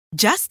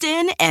Just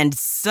in and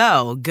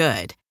so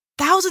good.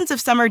 Thousands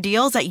of summer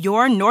deals at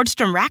your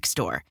Nordstrom Rack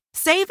store.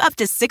 Save up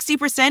to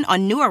 60%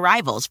 on new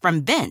arrivals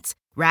from Vince,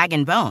 Rag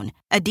 & Bone,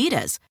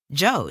 Adidas,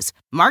 Joe's,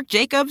 Marc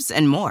Jacobs,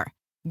 and more.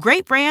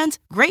 Great brands,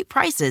 great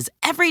prices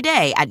every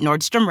day at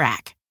Nordstrom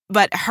Rack.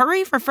 But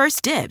hurry for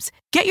first dibs.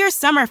 Get your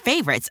summer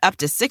favorites up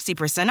to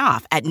 60%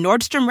 off at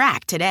Nordstrom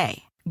Rack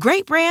today.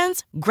 Great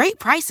brands, great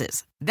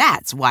prices.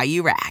 That's why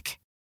you rack.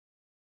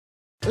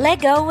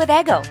 Let go with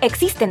ego.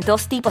 Existen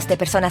dos tipos de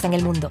personas en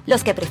el mundo.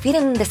 Los que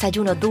prefieren un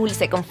desayuno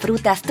dulce con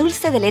frutas,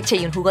 dulce de leche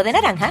y un jugo de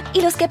naranja.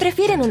 Y los que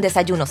prefieren un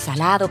desayuno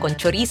salado con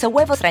chorizo,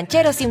 huevos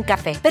rancheros y un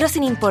café. Pero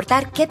sin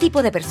importar qué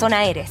tipo de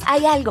persona eres,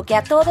 hay algo que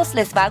a todos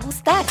les va a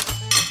gustar.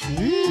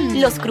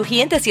 Los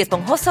crujientes y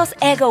esponjosos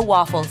Eggo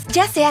Waffles.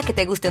 Ya sea que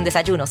te guste un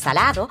desayuno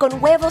salado,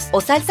 con huevos o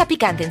salsa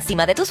picante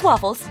encima de tus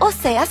waffles, o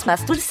seas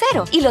más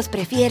dulcero y los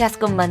prefieras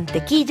con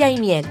mantequilla y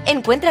miel.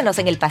 Encuéntranos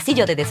en el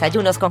pasillo de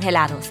desayunos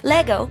congelados.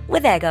 Let go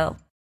with Eggo.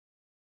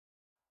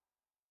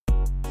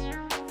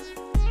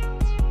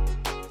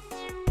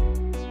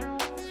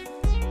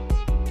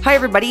 Hi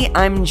everybody,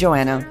 I'm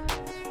Joanna.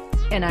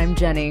 And I'm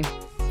Jenny.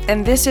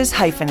 And this is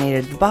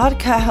Hyphenated, the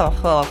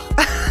podcast.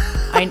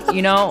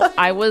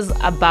 I was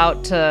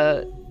about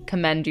to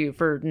commend you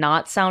for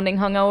not sounding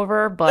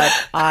hungover, but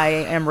I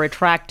am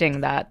retracting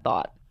that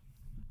thought.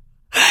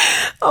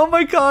 Oh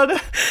my God.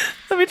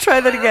 Let me try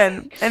that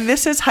again. And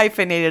this is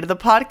Hyphenated, the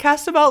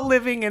podcast about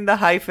living in the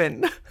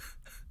hyphen.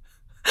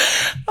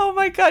 Oh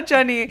my God,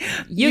 Jenny.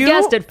 You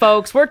guessed it,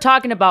 folks. We're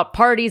talking about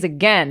parties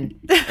again.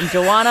 And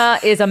Joanna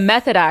is a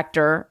method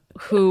actor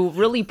who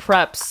really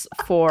preps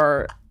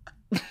for...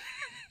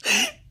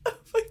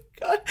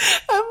 God.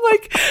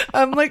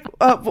 I'm like,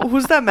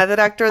 who's that method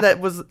actor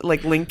that was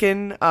like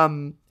Lincoln?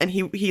 And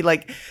he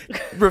like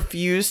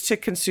refused to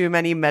consume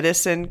any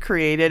medicine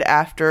created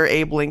after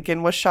Abe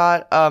Lincoln was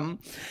shot.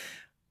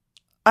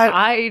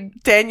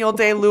 Daniel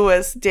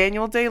Day-Lewis. I'm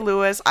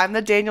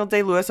the Daniel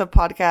Day-Lewis of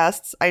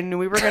podcasts. I knew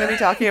we were going to be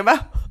talking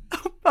about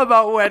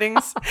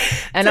weddings.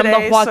 And today,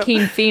 I'm the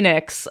Joaquin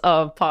Phoenix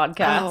of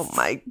podcasts. Oh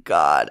my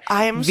God.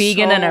 I am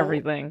vegan and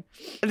everything.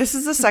 This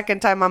is the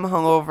second time I'm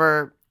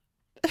hungover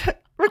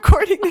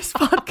recording this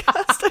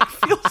podcast. I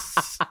feel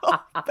so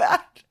bad.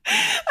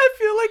 I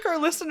feel like our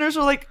listeners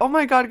are like, oh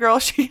my God, girl,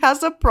 she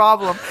has a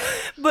problem.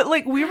 But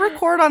like, we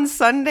record on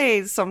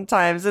Sundays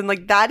sometimes, and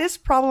like that is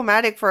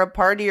problematic for a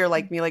partier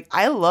like me. Like,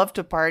 I love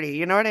to party.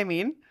 You know what I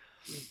mean?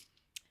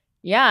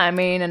 Yeah, I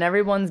mean, and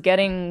everyone's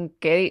getting,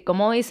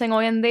 como dicen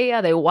hoy en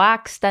día, they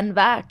waxed and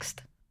vaxxed.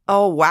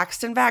 Oh,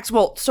 waxed and vaxxed.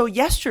 Well, so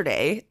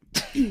yesterday,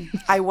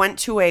 I went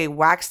to a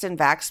waxed and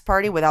vaxxed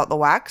party without the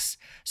wax.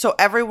 So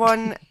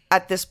everyone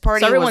at this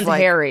party everyone's was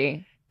like,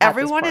 hairy.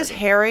 Everyone is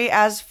hairy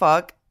as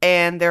fuck,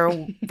 and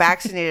they're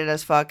vaccinated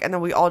as fuck. And then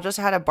we all just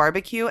had a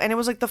barbecue. And it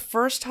was like the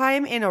first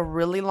time in a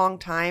really long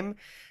time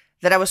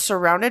that I was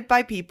surrounded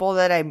by people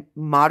that I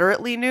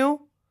moderately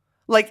knew.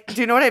 Like,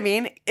 do you know what I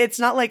mean? It's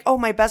not like, oh,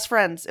 my best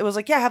friends. It was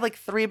like, yeah, I have like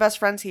 3 best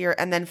friends here,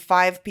 and then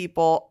 5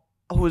 people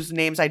whose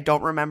names I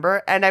don't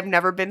remember. And I've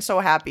never been so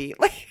happy.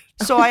 Like,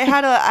 so I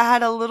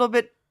had a little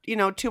bit,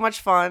 too much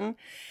fun.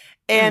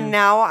 And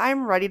now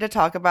I'm ready to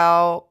talk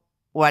about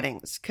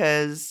weddings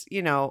because,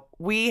 I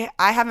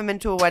haven't been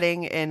to a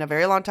wedding in a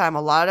very long time.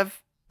 A lot of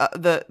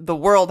the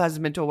world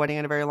hasn't been to a wedding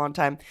in a very long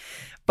time.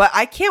 But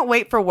I can't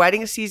wait for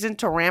wedding season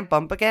to ramp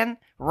up again.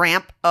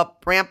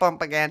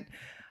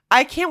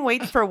 I can't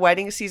wait for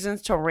wedding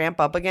seasons to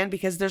ramp up again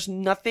because there's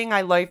nothing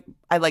I like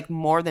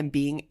more than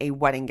being a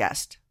wedding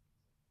guest.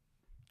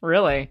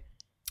 Really?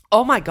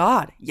 Oh my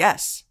God,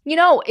 yes.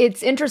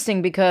 It's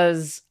interesting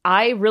because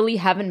I really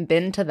haven't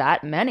been to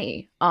that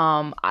many.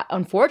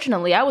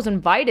 Unfortunately, I was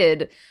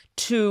invited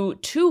to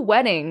 2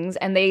 weddings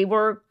and they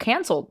were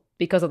canceled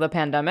because of the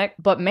pandemic.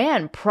 But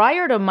man,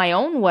 prior to my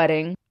own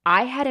wedding,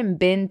 I hadn't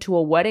been to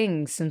a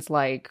wedding since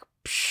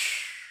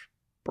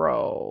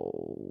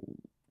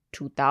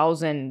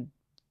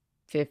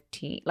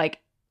 2015.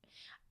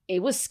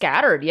 It was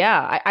scattered,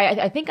 yeah.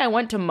 I think I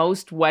went to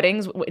most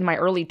weddings in my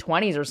early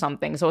 20s or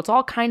something, so it's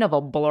all kind of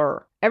a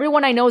blur.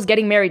 Everyone I know is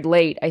getting married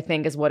late, I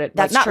think is what it...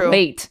 That's not true.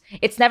 Late.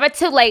 It's never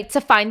too late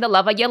to find the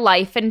love of your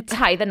life and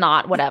tie the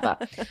knot, whatever.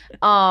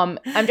 I'm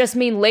just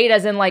mean late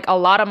as in a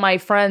lot of my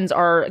friends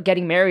are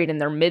getting married in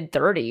their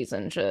mid-30s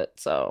and shit,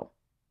 so...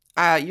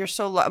 You're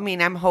so...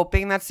 I'm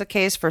hoping that's the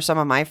case for some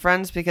of my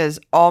friends because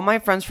all my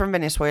friends from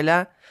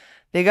Venezuela,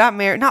 they got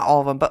married... Not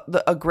all of them,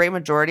 but a great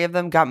majority of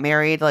them got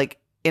married,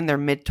 in their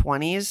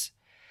mid-20s.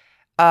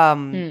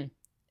 And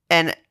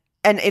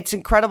it's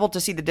incredible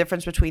to see the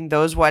difference between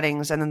those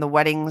weddings and then the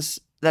weddings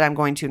that I'm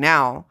going to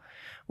now,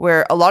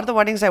 where a lot of the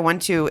weddings I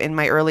went to in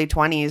my early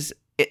 20s,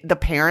 the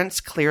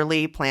parents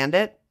clearly planned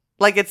it.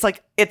 It's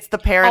the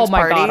parents'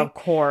 party. Oh my God, of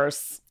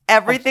course.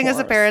 Everything is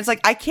the parents.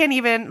 I can't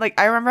even,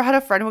 I remember I had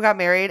a friend who got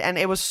married and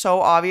it was so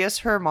obvious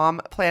her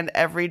mom planned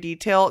every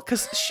detail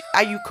because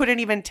you couldn't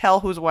even tell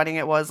whose wedding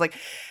it was.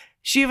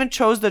 She even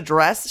chose the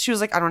dress. She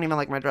was like, I don't even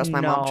like my dress. My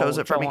mom chose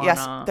it for me. Yes,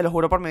 te lo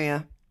juro por mi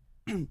vida.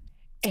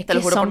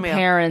 Some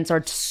parents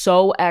are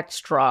so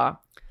extra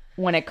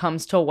when it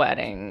comes to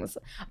weddings.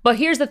 But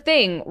here's the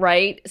thing,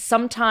 right?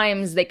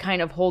 Sometimes they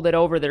kind of hold it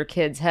over their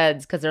kids'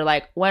 heads because they're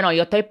like, bueno,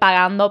 yo estoy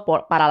pagando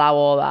para la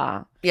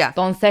boda. Yeah.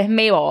 Entonces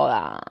mi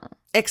boda.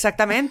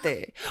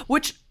 Exactamente.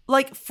 Which,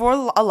 like,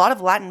 for a lot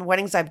of Latin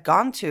weddings I've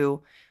gone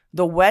to,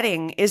 the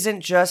wedding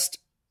isn't just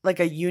like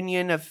a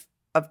union of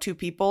two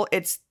people.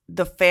 It's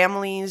the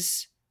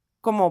family's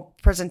como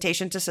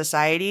presentation to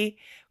society.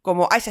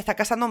 Como, ay, se está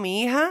casando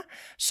mi hija.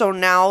 So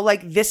now,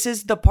 like, this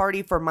is the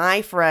party for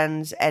my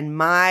friends and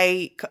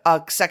my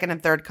second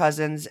and third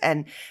cousins.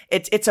 And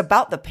it's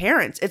about the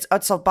parents.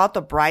 It's about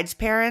the bride's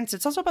parents.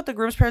 It's also about the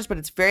groom's parents, but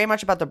it's very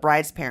much about the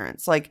bride's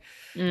parents. Like,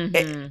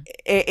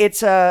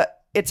 it's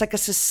like a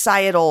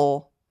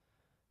societal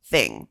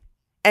thing.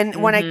 And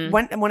when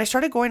I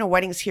started going to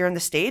weddings here in the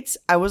States,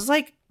 I was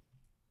like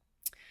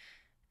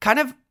kind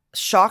of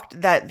shocked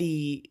that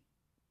the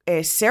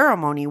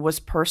ceremony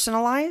was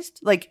personalized.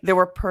 Like, there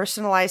were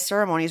personalized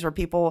ceremonies where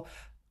people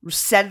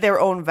said their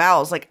own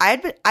vows. Like,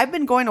 I've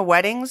been going to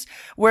weddings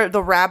where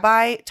the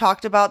rabbi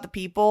talked about the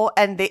people,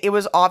 and it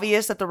was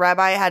obvious that the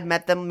rabbi had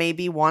met them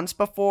maybe once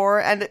before.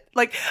 And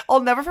like,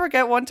 I'll never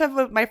forget one time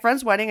at my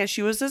friend's wedding, and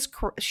she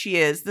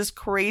is this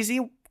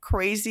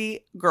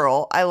crazy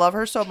girl. I love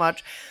her so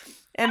much.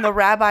 And the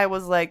rabbi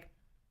was like,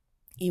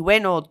 y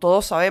bueno,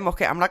 todos sabemos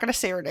que, I'm not going to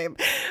say her name.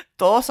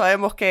 Todos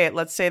sabemos que,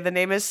 let's say the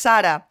name is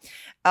Sara.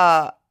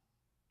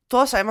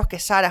 Todos sabemos que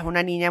Sara es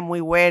una niña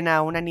muy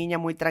buena, una niña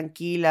muy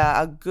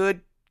tranquila, a good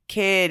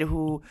kid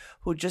who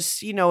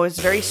just, you know, is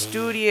very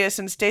studious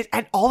and stays.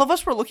 And all of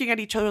us were looking at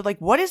each other like,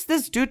 what is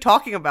this dude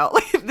talking about?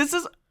 Like, this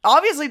is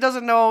obviously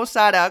doesn't know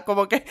Sara.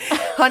 Como que,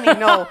 honey,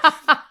 no.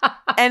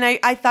 And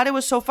I thought it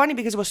was so funny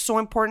because it was so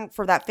important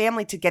for that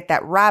family to get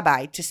that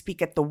rabbi to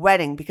speak at the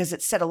wedding because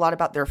it said a lot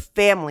about their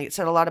family. It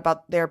said a lot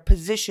about their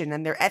position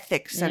and their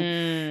ethics.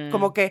 And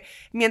como que,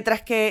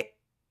 mientras que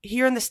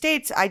here in the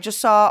States, I just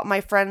saw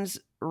my friends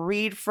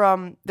read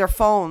from their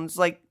phones,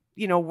 like,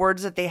 you know,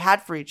 words that they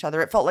had for each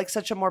other. It felt like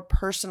such a more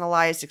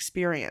personalized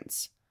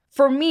experience.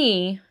 For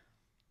me,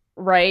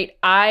 right,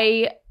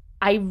 I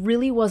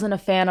really wasn't a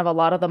fan of a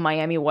lot of the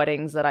Miami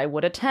weddings that I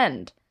would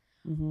attend.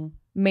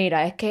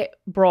 Mira, es que,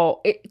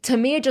 bro, to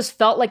me, it just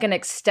felt like an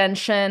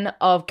extension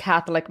of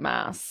Catholic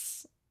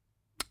Mass.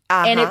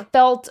 And it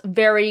felt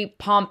very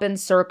pomp and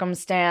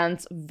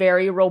circumstance,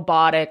 very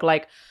robotic.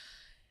 Like,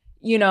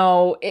 you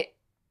know,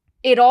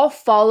 it all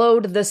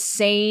followed the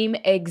same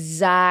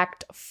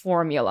exact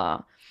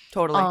formula.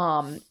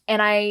 Totally.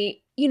 And I,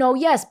 you know,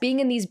 yes, being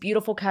in these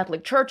beautiful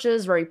Catholic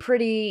churches, very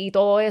pretty, y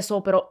todo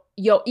eso, pero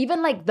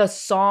even like the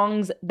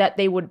songs that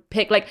they would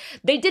pick, like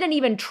they didn't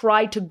even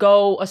try to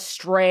go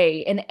astray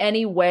in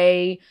any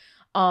way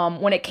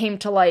when it came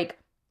to like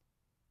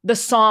the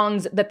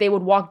songs that they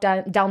would walk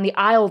down the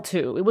aisle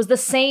to. It was the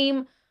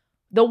same,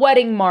 the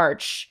wedding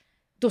march.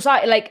 Tú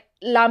sabes, like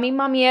la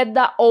misma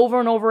mierda over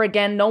and over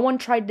again. No one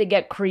tried to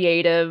get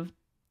creative.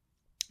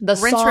 The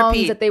rinse, songs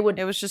repeat. That they would,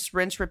 it was just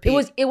rinse,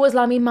 repeat. It was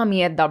la misma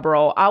mierda,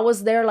 bro. I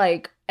was there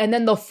like, and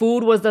then the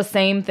food was the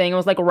same thing. It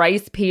was like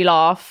rice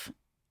pilaf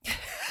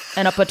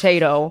and a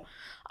potato.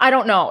 I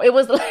don't know. It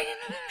was like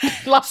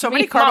so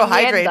many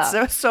carbohydrates.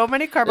 There was so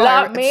many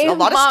carbohydrates. A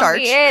lot of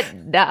starch.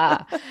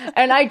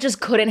 And I just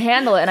couldn't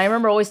handle it. And I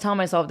remember always telling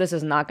myself, this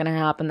is not going to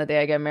happen the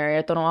day I get married.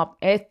 Esto no va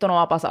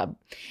a pasar.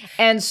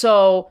 And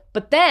so,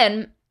 but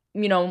then,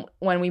 you know,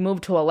 when we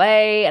moved to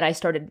LA and I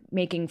started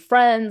making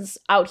friends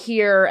out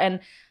here, and,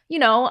 you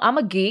know, I'm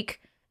a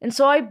geek. And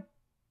so I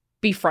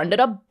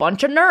befriended a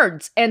bunch of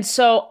nerds. And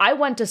so I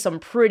went to some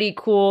pretty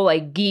cool,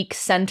 like,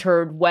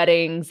 geek-centered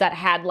weddings that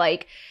had,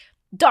 like,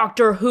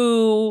 Doctor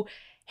Who,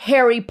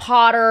 Harry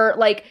Potter,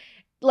 like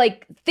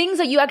things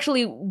that you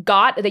actually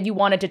got that you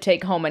wanted to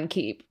take home and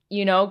keep,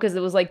 you know, because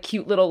it was like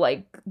cute little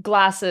like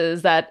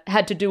glasses that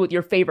had to do with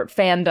your favorite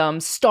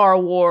fandom, Star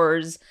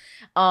Wars.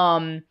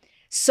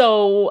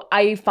 So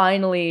I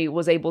finally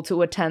was able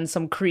to attend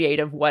some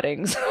creative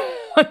weddings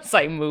once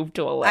I moved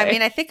to LA. I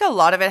mean, I think a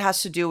lot of it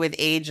has to do with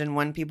age and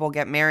when people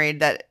get married,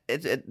 that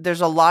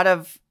there's a lot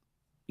of,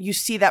 you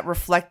see that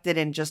reflected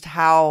in just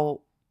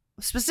how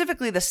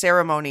specifically the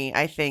ceremony,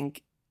 I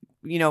think,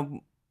 you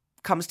know,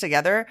 comes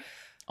together.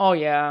 Oh,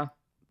 yeah.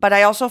 But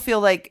I also feel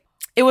like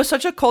it was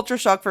such a culture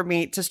shock for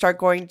me to start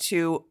going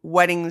to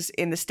weddings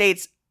in the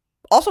States,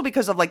 also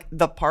because of like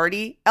the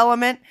party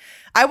element.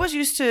 I was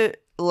used to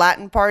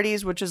Latin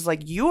parties, which is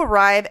like you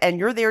arrive and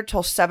you're there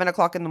till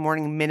 7:00 in the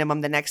morning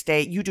minimum the next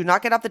day. You do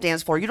not get off the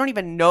dance floor. You don't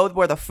even know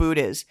where the food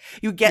is.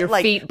 You get your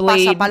like feet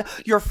bleed.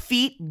 Your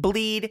feet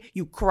bleed.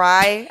 You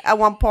cry at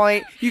one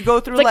point. You go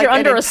through it's like you're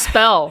under a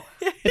spell.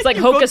 It's like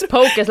hocus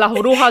pocus. Las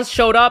brujas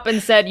showed up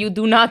and said, "You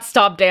do not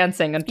stop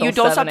dancing until you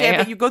don't stop 7 a.m."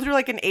 dancing. You go through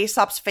like an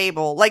Aesop's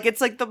fable. Like it's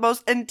like the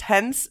most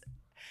intense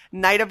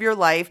night of your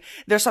life.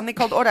 There's something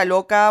called Hora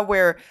Loca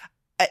where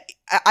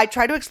I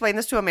try to explain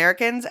this to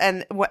Americans,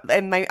 and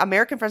my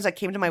American friends that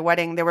came to my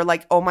wedding, they were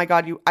like, "Oh my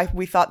God,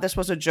 we thought this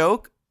was a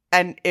joke."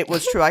 And it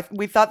was true.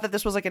 We thought that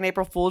this was like an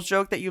April Fool's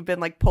joke that you've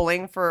been like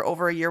pulling for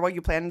over a year while you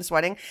planned this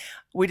wedding.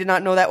 We did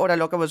not know that Hora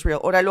Loca was real.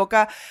 Hora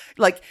Loca,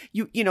 like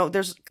you know,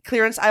 there's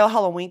clearance aisle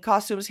Halloween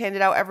costumes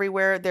handed out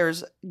everywhere.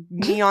 There's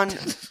neon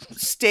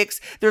sticks.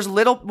 There's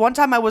one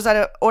time I was at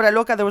a Hora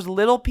Loca, there was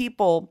little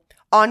people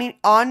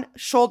on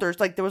shoulders.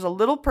 Like there was a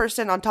little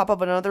person on top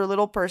of another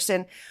little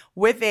person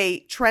with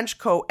a trench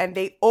coat, and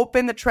they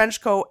open the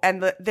trench coat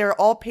and they're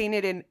all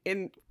painted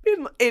in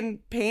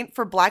paint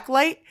for black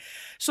light.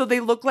 So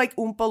they look like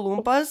Oompa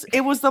Loompas.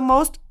 It was the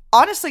most,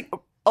 honestly,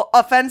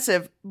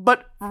 offensive,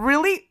 but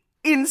really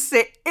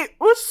insane. It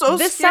was so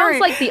This scary.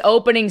 sounds like the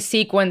opening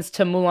sequence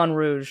to Moulin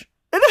Rouge.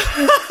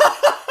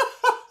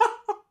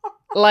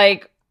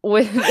 Like,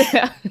 with...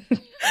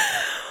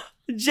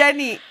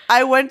 Jenny,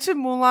 I went to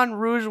Moulin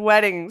Rouge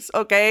weddings,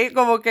 okay?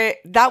 Como que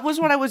that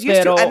was what I was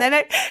used to. And then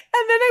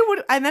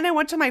I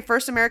went to my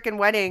first American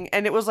wedding,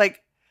 and it was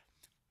like,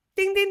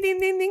 ding, ding, ding,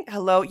 ding, ding.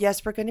 Hello.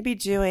 Yes, we're going to be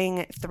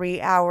doing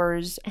 3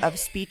 hours of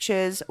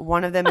speeches.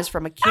 One of them is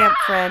from a camp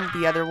friend.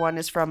 The other one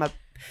is from a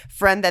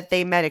friend that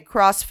they met at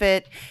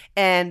CrossFit.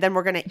 And then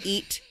we're going to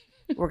eat.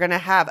 We're going to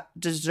have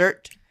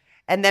dessert.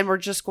 And then we're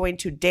just going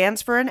to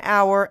dance for an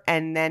hour.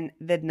 And then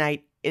the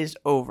night is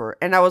over.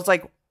 And I was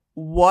like,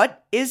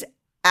 what is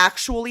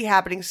actually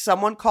happening?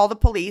 Someone call the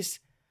police.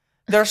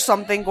 There's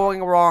something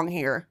going wrong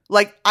here.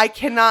 Like, I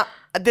cannot...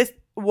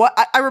 What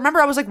I remember,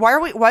 I was like,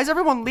 why is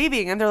everyone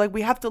leaving? And they're like,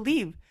 we have to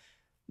leave.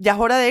 Ya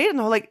hora de ir. And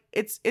they're like,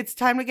 it's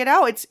time to get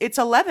out. It's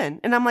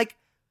 11. And I'm like,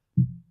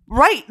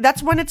 right,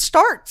 that's when it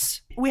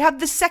starts. We have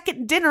the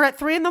second dinner at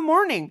 3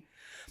 a.m.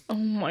 Oh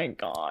my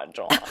God,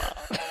 Joanna.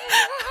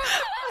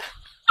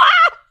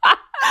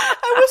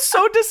 I was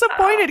so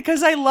disappointed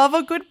because I love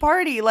a good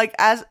party. Like,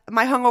 as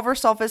my hungover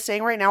self is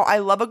saying right now, I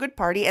love a good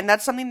party. And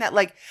that's something that,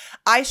 like,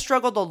 I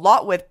struggled a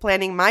lot with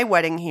planning my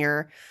wedding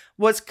here,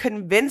 was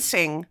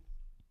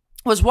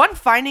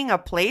finding a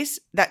place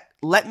that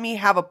let me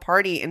have a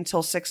party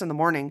until 6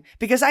 a.m.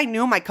 because I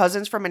knew my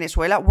cousins from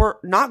Venezuela were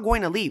not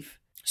going to leave.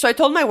 So I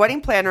told my wedding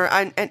planner,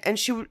 and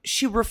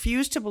she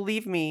refused to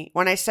believe me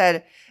when I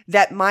said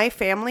that my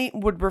family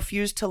would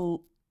refuse to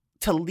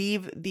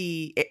leave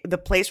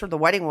the place where the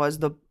wedding was,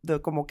 the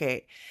como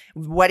que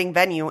wedding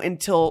venue,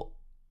 until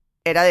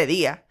era de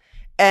dia.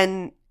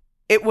 And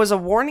it was a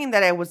warning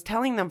that I was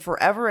telling them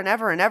forever and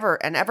ever and ever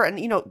and ever. And,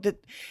 you know,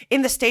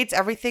 in the States,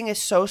 everything is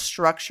so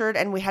structured,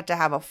 and we had to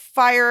have a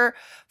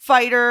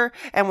firefighter,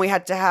 and we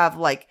had to have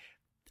like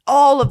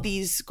all of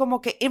these como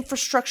que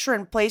infrastructure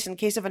in place in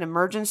case of an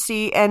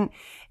emergency. And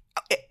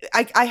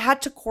I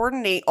had to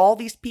coordinate all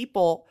these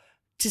people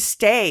to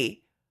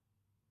stay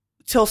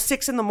till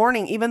 6 a.m,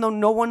 even though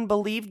no one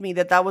believed me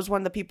that was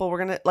when the people were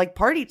going to like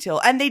party till.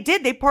 And they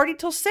did. They partied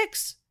till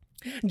 6.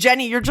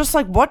 Jenny, you're just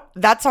like, what?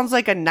 That sounds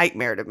like a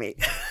nightmare to me.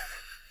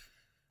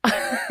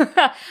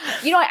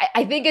 You know,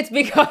 I think it's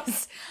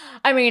because,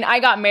 I mean, I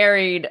got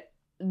married.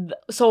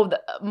 So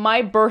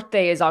my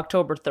birthday is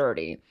October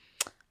 30.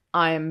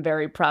 I am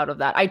very proud of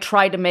that. I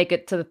tried to make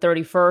it to the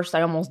 31st.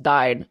 I almost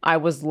died. I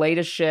was late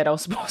as shit. I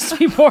was supposed to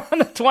be born on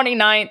the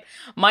 29th.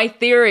 My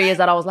theory is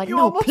that I was like,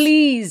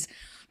 please,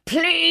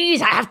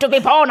 I have to be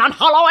born on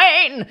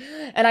Halloween.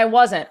 And I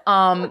wasn't.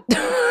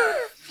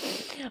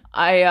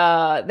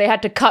 They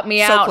had to cut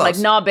me out. Close. Like,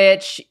 nah,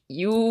 bitch,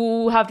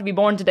 you have to be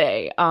born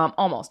today.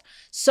 Almost.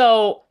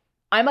 So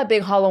I'm a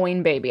big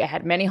Halloween baby. I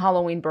had many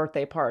Halloween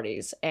birthday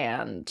parties,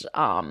 and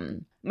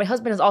my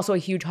husband is also a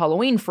huge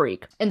Halloween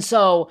freak. And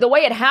so the way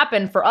it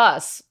happened for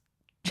us,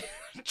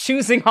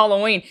 choosing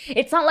Halloween,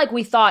 it's not like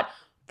we thought,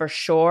 for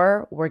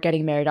sure, we're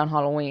getting married on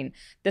Halloween.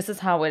 This is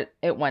how it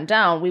went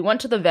down. We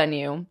went to the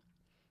venue,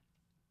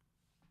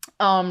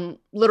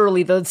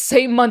 literally the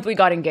same month we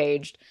got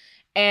engaged.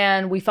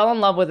 And we fell in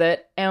love with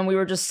it. And we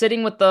were just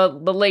sitting with the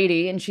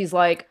lady. And she's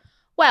like,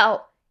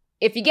 well,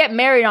 if you get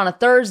married on a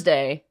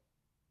Thursday,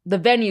 the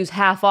venue's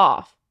half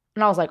off.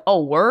 And I was like,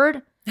 oh,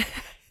 word?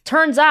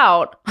 Turns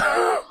out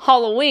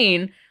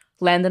Halloween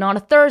landed on a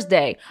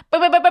Thursday.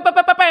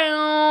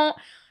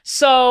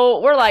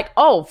 So we're like,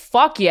 oh,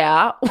 fuck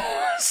yeah.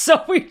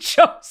 So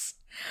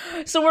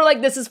we're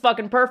like, this is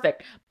fucking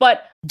perfect.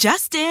 But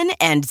just in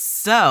and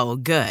so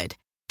good.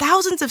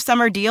 Thousands of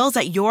summer deals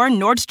at your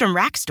Nordstrom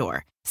Rack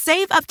store.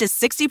 Save up to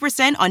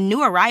 60% on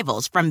new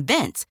arrivals from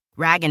Vince,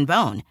 Rag &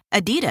 Bone,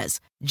 Adidas,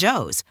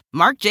 Joe's,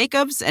 Marc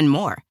Jacobs, and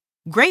more.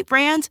 Great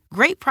brands,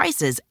 great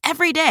prices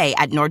every day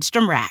at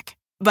Nordstrom Rack.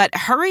 But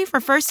hurry for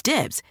first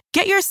dibs.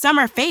 Get your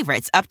summer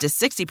favorites up to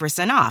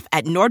 60% off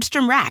at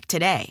Nordstrom Rack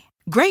today.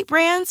 Great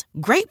brands,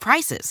 great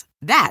prices.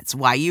 That's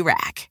why you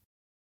rack.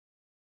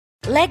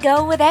 Let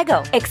go with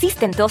ego.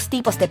 Existen 2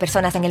 tipos de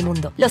personas en el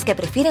mundo. Los que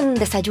prefieren un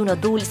desayuno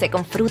dulce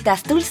con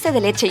frutas, dulce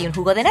de leche y un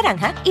jugo de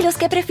naranja. Y los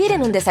que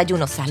prefieren un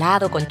desayuno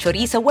salado con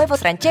chorizo,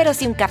 huevos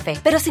rancheros y un café.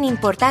 Pero sin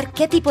importar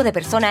qué tipo de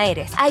persona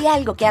eres, hay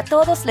algo que a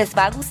todos les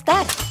va a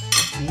gustar.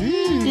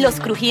 Los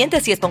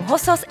crujientes y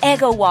esponjosos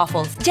Eggo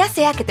Waffles. Ya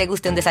sea que te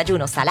guste un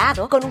desayuno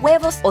salado, con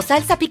huevos o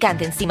salsa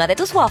picante encima de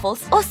tus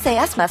waffles, o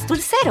seas más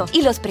dulcero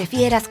y los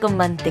prefieras con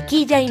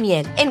mantequilla y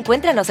miel.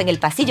 Encuéntranos en el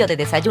pasillo de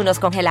desayunos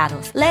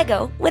congelados.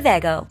 Leggo with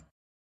Eggo.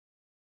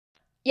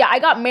 Yeah, I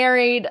got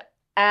married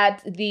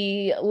at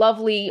the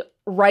lovely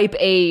ripe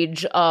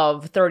age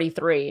of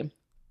 33.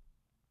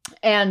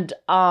 And,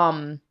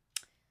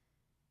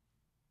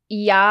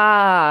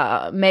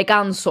 yeah, me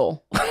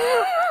canso.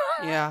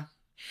 Yeah.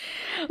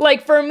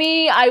 Like, for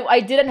me, I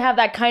didn't have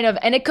that kind of,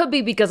 and it could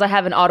be because I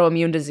have an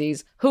autoimmune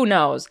disease. Who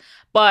knows?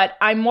 But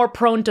I'm more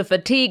prone to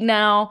fatigue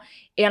now.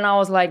 And I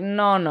was like,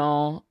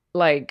 no.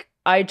 Like,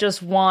 I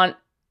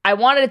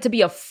wanted it to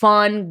be a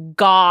fun,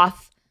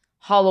 goth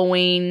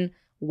Halloween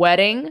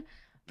wedding.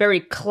 Very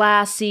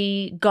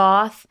classy,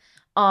 goth.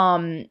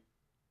 But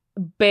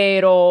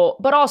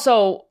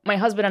also, my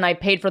husband and I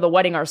paid for the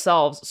wedding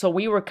ourselves. So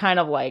we were kind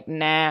of like,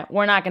 nah,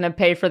 we're not going to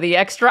pay for the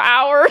extra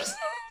hours.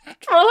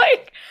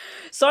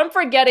 So I'm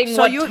forgetting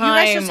what you time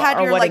guys just had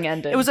our your, wedding like,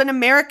 ended. It was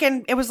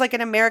like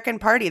an American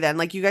party then.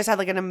 Like you guys had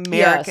like an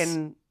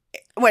American,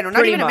 well, not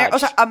Pretty even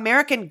much.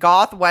 American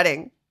goth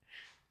wedding.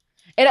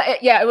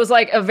 It was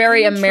like a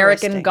very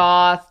American Interesting.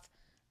 goth,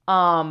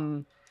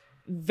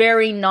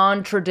 very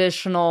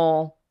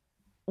non-traditional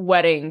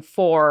wedding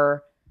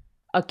for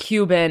a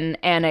Cuban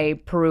and a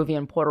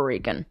Peruvian Puerto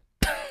Rican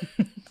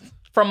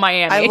from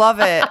Miami. I love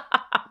it.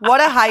 What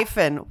a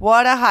hyphen.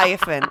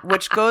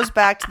 Which goes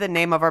back to the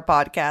name of our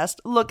podcast.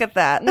 Look at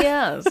that.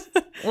 Yes.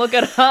 Look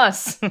at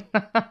us.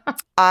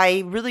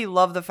 I really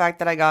love the fact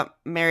that I got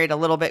married a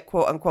little bit,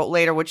 quote unquote,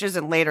 later, which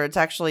isn't later. It's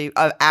actually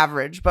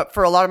average. But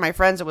for a lot of my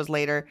friends, it was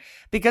later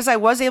because I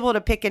was able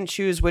to pick and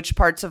choose which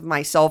parts of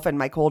myself and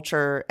my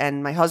culture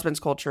and my husband's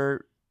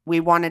culture we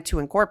wanted to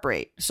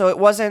incorporate. So it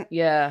wasn't,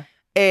 Yeah.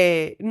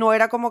 no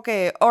era como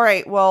que, all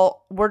right,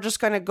 well, we're just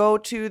going to go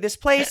to this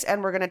place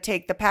and we're going to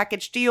take the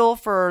package deal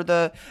for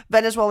the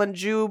Venezuelan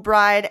Jew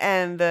bride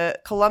and the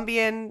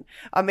Colombian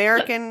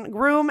American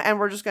groom, and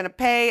we're just going to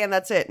pay and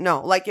that's it. No,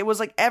 like it was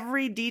like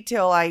every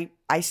detail I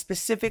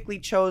specifically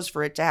chose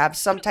for it to have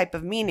some type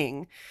of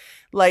meaning.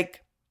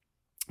 Like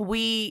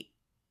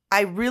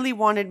I really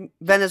wanted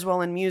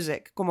Venezuelan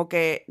music, como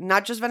que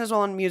not just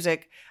Venezuelan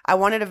music. I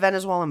wanted a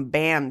Venezuelan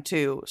band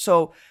too.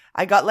 So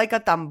I got like a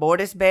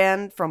tambores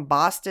band from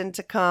Boston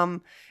to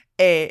come.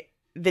 The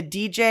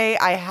DJ,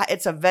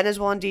 it's a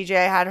Venezuelan DJ.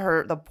 I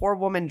had the poor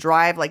woman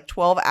drive like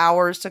 12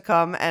 hours to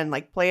come and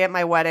like play at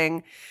my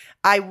wedding.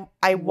 I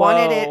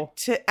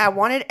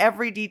wanted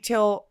every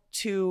detail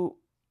to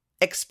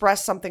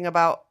express something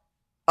about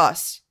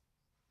us.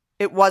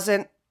 It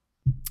wasn't,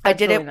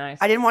 Really nice.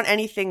 I didn't want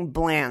anything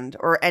bland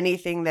or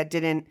anything that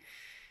didn't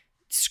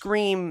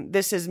scream,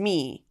 this is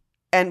me.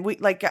 And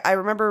I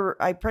remember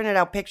I printed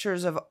out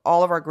pictures of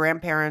all of our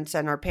grandparents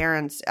and our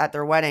parents at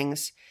their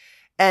weddings.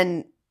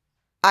 And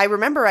I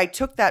remember I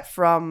took that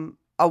from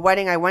a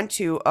wedding I went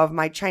to of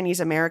my Chinese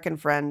American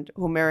friend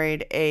who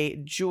married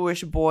a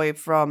Jewish boy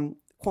from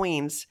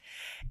Queens.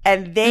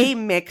 And they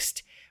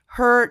mixed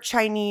her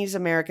Chinese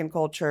American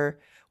culture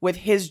with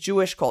his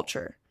Jewish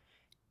culture.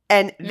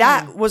 And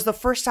that was the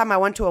first time I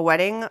went to a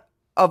wedding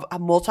of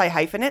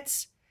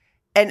multi-hyphenates.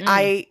 And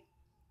I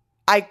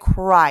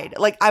cried.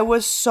 Like, I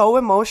was so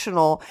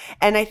emotional.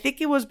 And I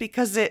think it was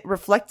because it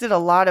reflected a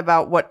lot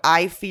about what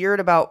I feared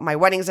about my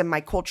weddings and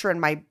my culture and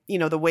my,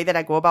 the way that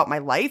I go about my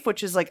life,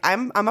 which is like,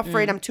 I'm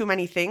afraid I'm too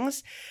many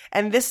things.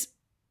 And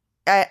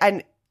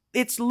and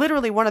it's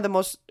literally one of the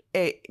most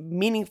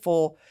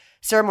meaningful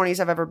ceremonies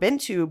I've ever been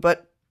to.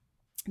 But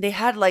they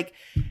had like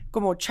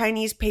como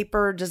Chinese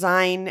paper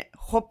design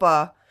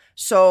chuppah.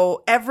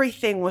 So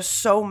everything was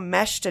so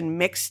meshed and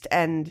mixed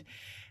and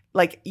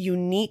like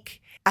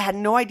unique. I had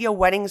no idea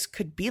weddings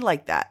could be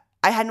like that.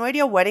 I had no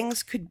idea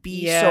weddings could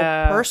be so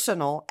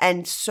personal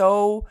and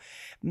so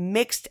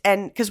mixed.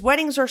 And because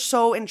weddings are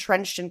so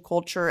entrenched in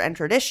culture and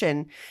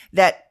tradition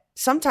that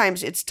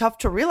sometimes it's tough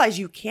to realize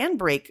you can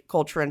break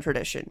culture and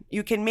tradition.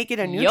 You can make it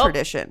a new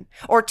tradition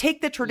or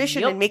take the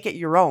tradition and make it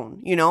your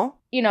own,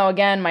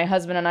 Again, my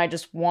husband and I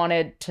just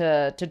wanted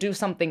to do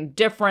something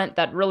different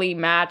that really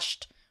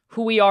matched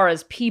who we are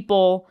as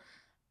people,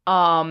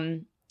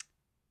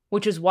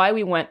 which is why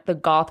we went the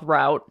goth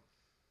route.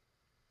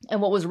 And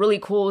what was really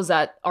cool is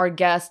that our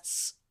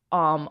guests,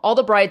 all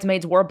the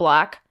bridesmaids wore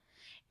black,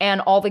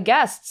 and all the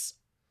guests,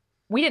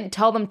 we didn't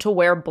tell them to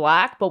wear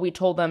black, but we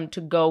told them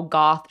to go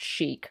goth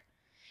chic.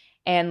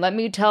 And let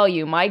me tell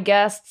you, my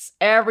guests,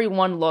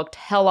 everyone looked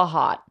hella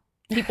hot.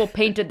 People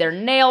painted their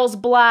nails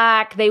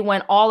black. They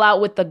went all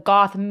out with the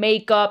goth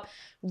makeup.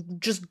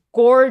 Just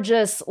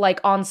gorgeous like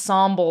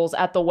ensembles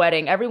at the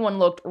wedding. Everyone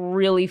looked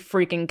really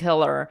freaking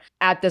killer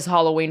at this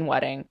Halloween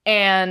wedding.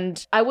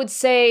 And I would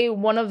say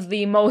one of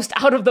the most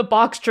out of the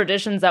box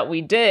traditions that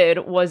we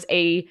did was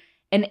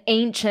an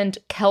ancient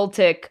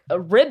Celtic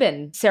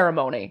ribbon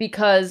ceremony,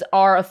 because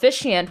our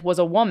officiant was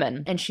a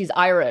woman and she's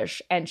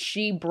Irish, and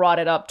she brought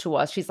it up to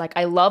us. She's like,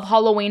 I love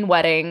Halloween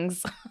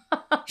weddings.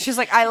 She's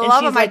like, I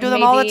love them. I do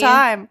them all the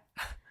time.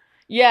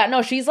 Yeah,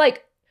 no, she's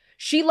like,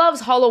 she loves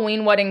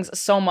Halloween weddings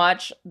so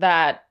much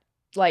that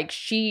like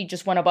she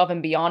just went above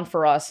and beyond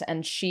for us,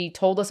 and she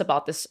told us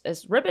about this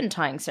ribbon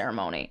tying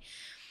ceremony.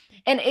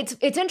 And it's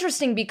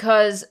interesting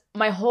because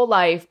my whole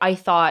life I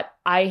thought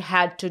I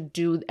had to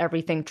do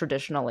everything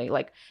traditionally.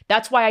 Like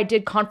that's why I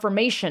did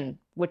confirmation,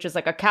 which is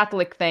like a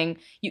Catholic thing.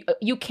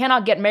 You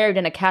cannot get married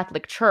in a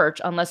Catholic church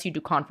unless you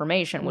do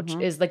confirmation, which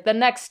is like the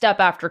next step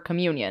after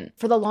communion.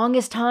 For the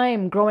longest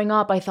time growing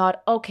up, I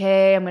thought,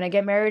 okay, I'm going to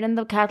get married in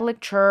the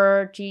Catholic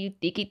church,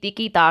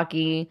 tiki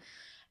taki.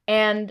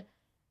 And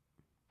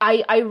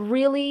I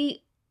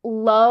really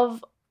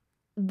love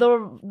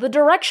the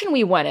direction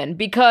we went in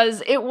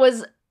because it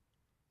was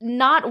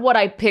not what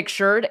I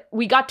pictured.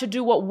 We got to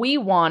do what we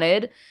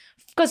wanted.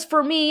 Because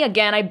for me,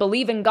 again, I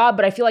believe in God,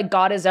 but I feel like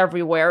God is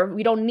everywhere.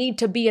 We don't need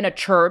to be in a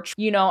church.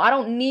 You know, I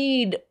don't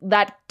need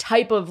that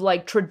type of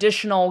like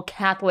traditional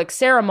Catholic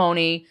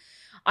ceremony.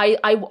 I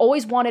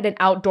always wanted an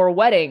outdoor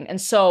wedding.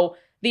 And so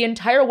the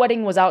entire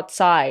wedding was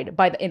outside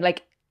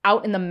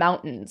out in the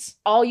mountains.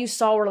 All you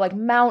saw were like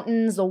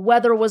mountains. The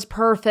weather was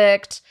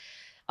perfect.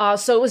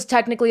 So it was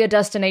technically a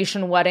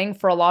destination wedding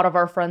for a lot of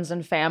our friends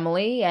and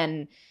family.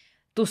 And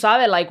tú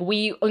sabes, like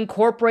we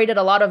incorporated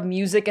a lot of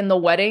music in the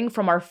wedding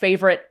from our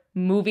favorite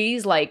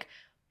movies like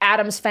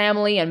Addams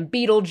Family and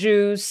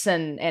Beetlejuice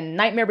and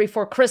Nightmare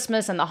Before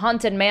Christmas and The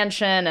Haunted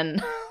Mansion.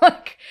 And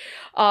like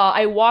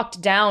I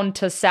walked down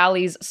to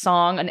Sally's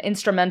song, an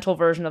instrumental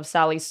version of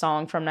Sally's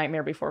song from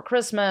Nightmare Before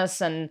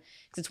Christmas. And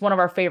it's one of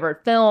our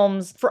favorite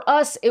films. For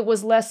us, it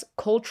was less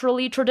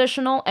culturally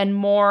traditional and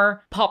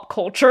more pop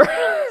culture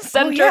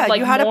centered. Oh, yeah, like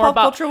you had a pop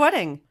culture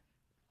wedding.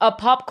 A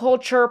pop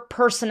culture,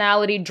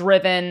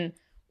 personality-driven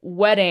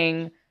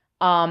wedding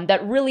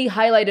that really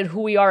highlighted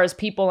who we are as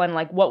people and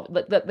like what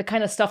the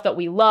kind of stuff that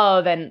we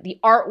love and the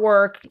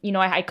artwork. You know,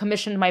 I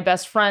commissioned my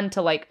best friend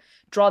to like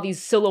draw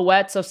these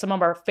silhouettes of some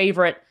of our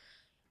favorite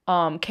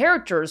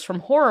characters from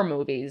horror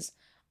movies.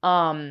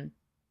 And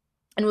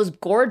it was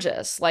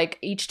gorgeous. Like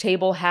each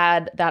table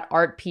had that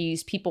art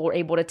piece. People were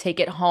able to take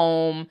it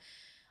home.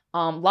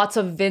 Lots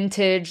of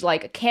vintage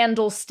like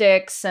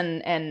candlesticks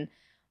and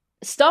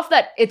stuff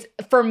that it's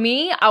for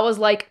me. I was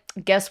like,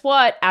 guess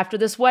what? After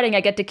this wedding,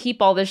 I get to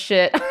keep all this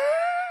shit.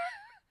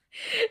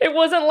 It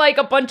wasn't like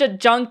a bunch of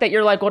junk that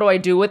you're like, what do I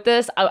do with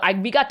this?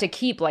 We got to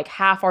keep like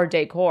half our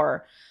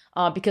decor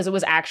because it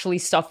was actually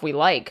stuff we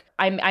like.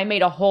 I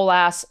made a whole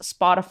ass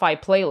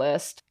Spotify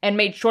playlist and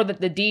made sure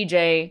that the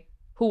DJ,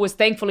 who was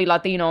thankfully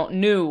Latino,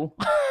 knew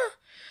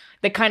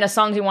the kind of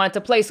songs he wanted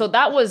to play. So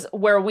that was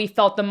where we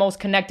felt the most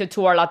connected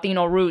to our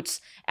Latino roots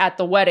at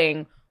the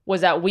wedding,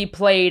 was that we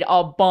played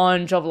a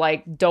bunch of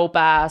like dope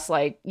ass,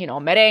 like, you know,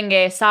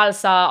 merengue,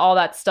 salsa, all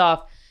that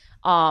stuff.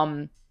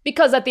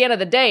 Because at the end of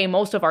the day,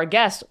 most of our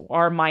guests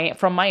are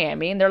from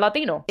Miami and they're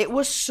Latino. It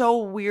was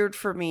so weird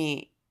for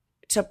me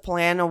to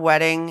plan a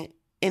wedding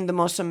in the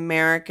most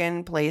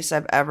American place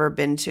I've ever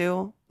been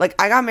to. Like,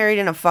 I got married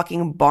in a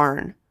fucking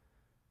barn.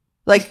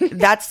 Like,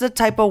 that's the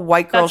type of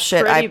white girl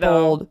shit I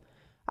pulled.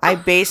 I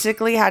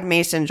basically had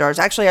mason jars.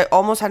 Actually, I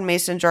almost had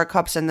mason jar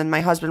cups, and then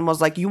my husband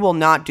was like, you will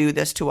not do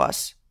this to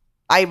us.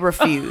 I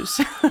refuse.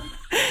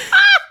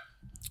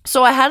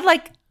 So I had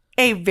like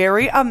a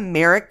very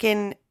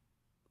American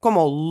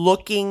como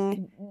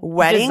looking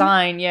wedding.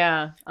 Design,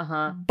 yeah.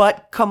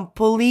 But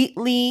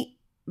completely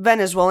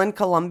Venezuelan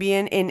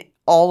Colombian in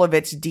all of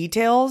its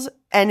details.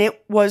 And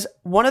it was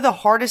one of the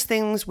hardest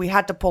things we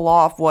had to pull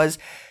off was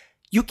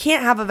you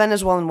can't have a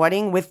Venezuelan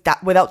wedding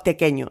without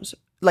tequeños.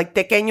 Like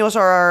tequeños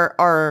are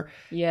our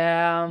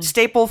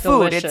staple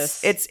food.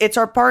 Delicious. It's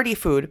our party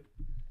food.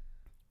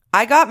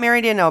 I got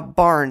married in a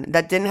barn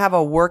that didn't have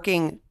a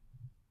working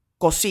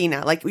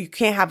cocina. Like, you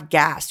can't have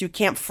gas. You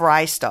can't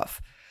fry stuff.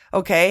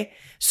 Okay?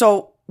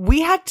 So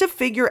we had to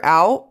figure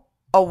out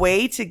a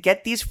way to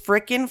get these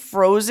freaking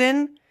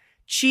frozen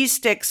cheese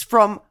sticks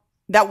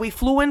that we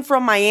flew in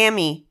from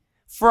Miami,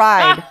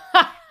 fried,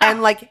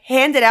 and like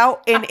hand it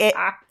out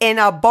in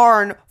a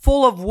barn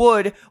full of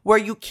wood where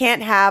you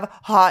can't have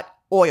hot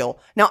oil.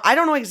 Now, I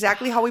don't know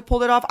exactly how we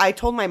pulled it off. I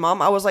told my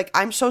mom, I was like,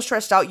 I'm so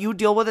stressed out. You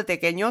deal with the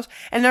tequeños.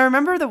 And I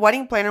remember the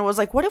wedding planner was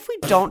like, what if we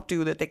don't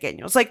do the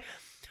tequeños? Like,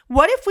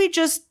 what if we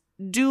just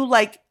do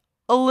like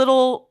a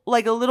little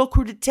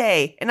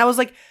crudité? And I was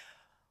like,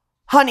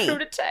 honey,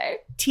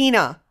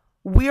 Tina,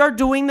 we are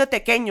doing the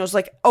tequeños.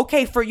 Like,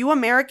 okay, for you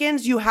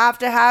Americans, you have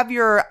to have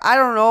your, I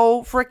don't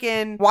know,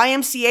 freaking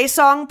YMCA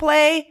song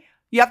play.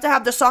 You have to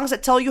have the songs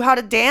that tell you how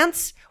to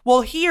dance. Well,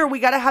 here we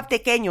got to have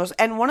tequeños.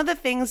 And one of the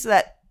things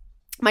that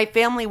my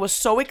family was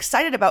so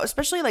excited about,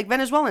 especially like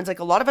Venezuelans, like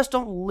a lot of us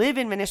don't live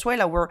in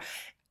Venezuela. We're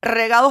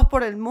regados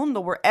por el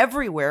mundo. We're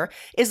everywhere.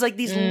 Is like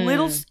these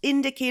little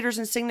indicators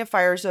and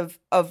signifiers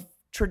of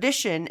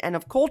tradition and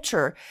of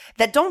culture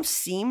that don't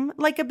seem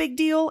like a big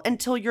deal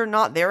until you're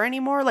not there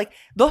anymore. Like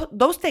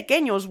those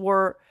tequeños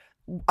were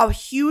a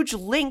huge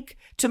link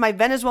to my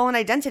Venezuelan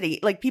identity.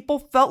 Like,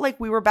 people felt like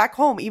we were back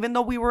home, even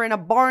though we were in a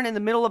barn in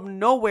the middle of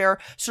nowhere,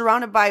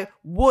 surrounded by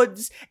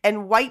woods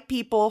and white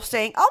people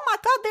saying, oh my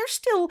God, there's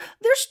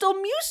still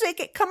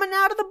music coming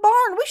out of the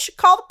barn. We should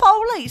call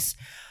the police.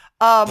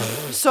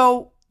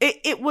 So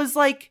it was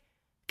like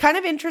kind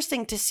of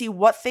interesting to see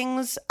what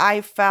things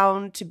I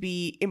found to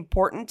be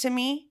important to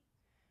me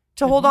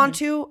to hold on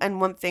to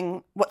and what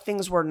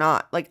things were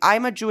not. Like,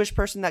 I'm a Jewish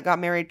person that got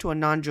married to a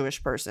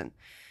non-Jewish person.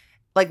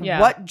 Like,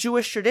 what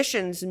Jewish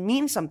traditions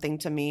mean something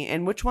to me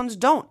and which ones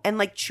don't. And,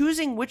 like,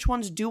 choosing which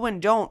ones do and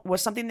don't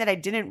was something that I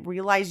didn't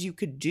realize you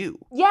could do.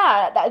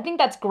 Yeah, I think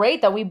that's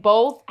great that we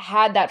both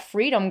had that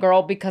freedom,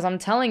 girl, because I'm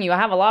telling you, I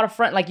have a lot of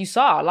friends, like you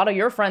saw, a lot of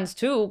your friends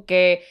too,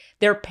 que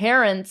their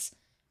parents,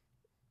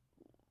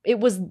 it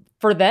was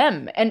for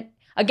them. And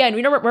again,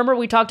 remember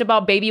we talked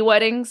about baby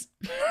weddings?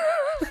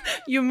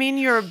 You mean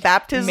your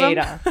baptism?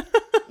 Mira.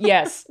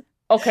 Yes.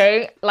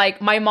 Okay.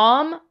 Like, my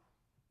mom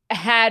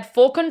had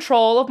full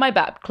control of my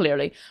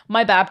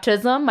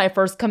baptism, my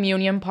first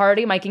communion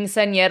party, my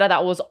quinceañera,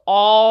 that was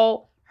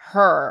all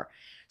her.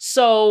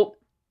 So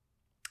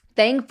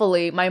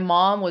thankfully, my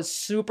mom was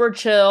super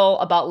chill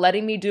about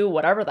letting me do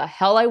whatever the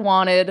hell I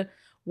wanted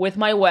with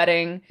my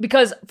wedding.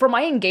 Because for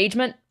my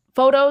engagement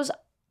photos,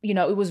 you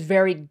know, it was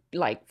very,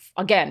 like,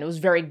 again, it was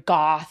very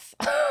goth.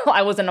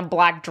 I was in a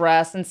black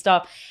dress and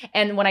stuff.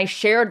 And when I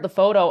shared the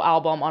photo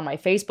album on my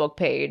Facebook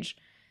page,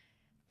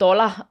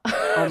 Tola.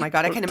 Oh my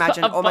God, I can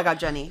imagine. Oh my God,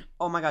 Jenny.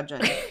 Oh my God,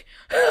 Jenny.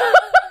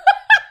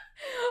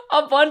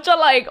 A bunch of,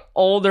 like,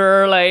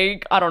 older,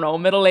 like, I don't know,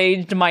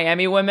 middle-aged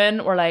Miami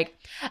women were like,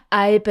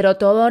 ay, pero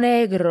todo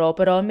negro,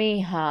 pero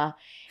mija,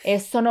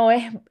 eso no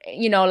es,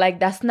 you know, like,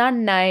 that's not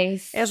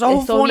nice. Eso es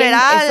un funeral.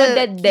 Eso es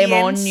de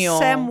demonio. ¿Quién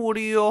se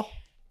murió?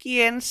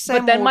 ¿Quién se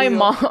But then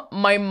murió?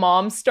 my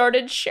mom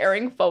started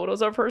sharing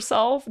photos of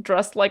herself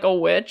dressed like a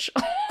witch.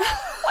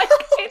 Like,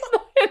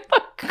 in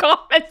the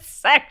comment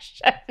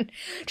section.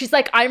 She's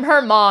like, I'm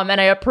her mom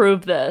and I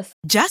approve this.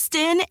 Just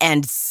in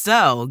and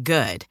so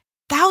good.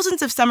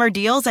 Thousands of summer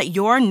deals at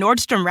your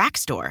Nordstrom Rack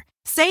store.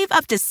 Save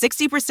up to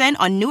 60%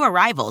 on new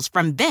arrivals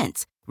from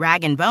Vince,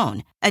 Rag &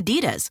 Bone,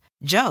 Adidas,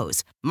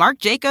 Joe's, Marc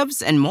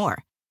Jacobs, and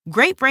more.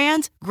 Great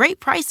brands, great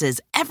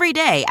prices every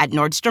day at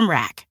Nordstrom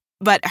Rack.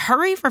 But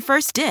hurry for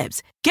first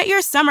dibs. Get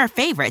your summer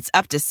favorites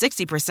up to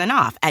 60%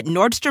 off at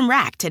Nordstrom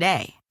Rack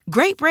today.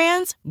 Great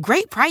brands,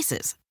 great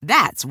prices.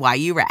 That's why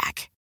you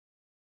rack.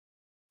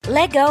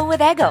 Let go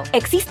with ego.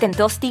 Existen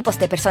dos tipos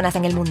de personas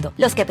en el mundo.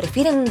 Los que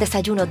prefieren un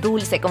desayuno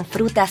dulce con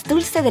frutas,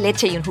 dulce de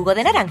leche y un jugo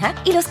de naranja.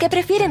 Y los que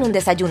prefieren un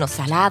desayuno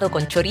salado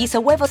con chorizo,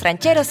 huevos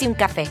rancheros y un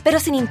café. Pero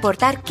sin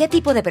importar qué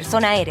tipo de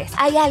persona eres,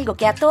 hay algo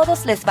que a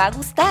todos les va a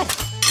gustar.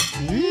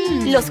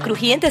 Los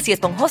crujientes y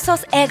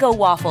esponjosos Eggo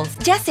Waffles.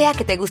 Ya sea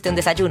que te guste un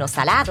desayuno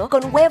salado,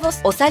 con huevos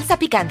o salsa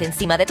picante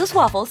encima de tus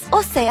waffles,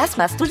 o seas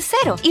más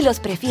dulcero y los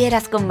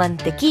prefieras con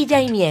mantequilla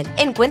y miel.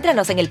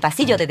 Encuéntranos en el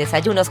pasillo de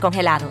desayunos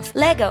congelados.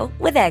 Let go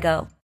with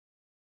Eggo.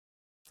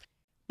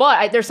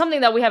 But there's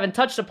something that we haven't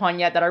touched upon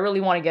yet that I really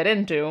want to get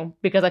into,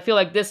 because I feel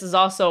like this is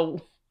also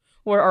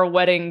where our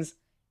weddings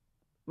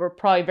were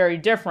probably very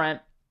different.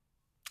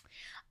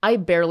 I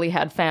barely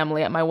had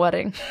family at my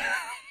wedding.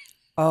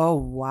 Oh,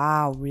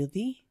 wow.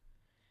 Really?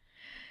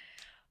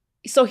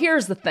 So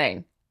here's the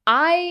thing.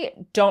 I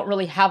don't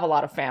really have a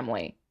lot of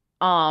family.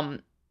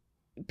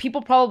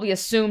 People probably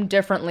assume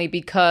differently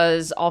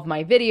because of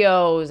my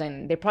videos,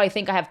 and they probably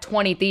think I have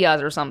 20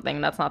 tias or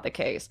something. That's not the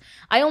case.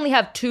 I only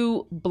have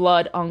 2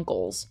 blood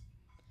uncles.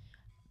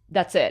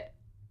 That's it.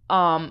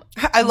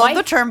 I love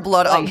the term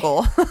blood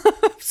uncle.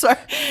 Sorry.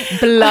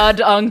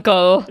 Blood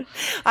uncle.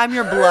 I'm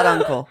your blood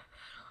uncle.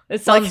 It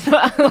sounds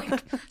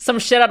like some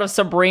shit out of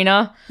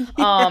Sabrina.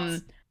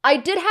 Yes. I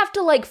did have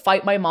to, like,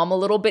 fight my mom a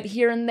little bit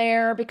here and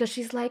there because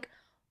she's like,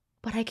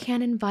 but I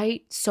can't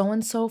invite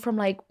so-and-so from,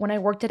 like, when I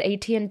worked at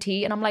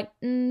AT&T. And I'm like,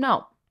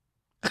 no.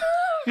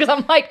 Because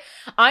I'm like,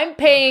 I'm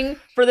paying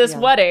for this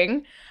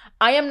wedding.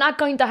 I am not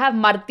going to have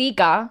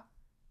Martica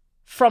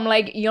from,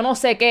 like, yo no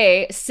sé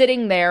qué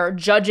sitting there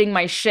judging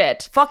my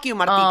shit. Fuck you,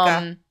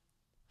 Martica.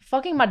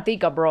 Fucking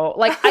Martica, bro.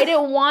 Like, I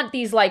didn't want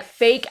these, like,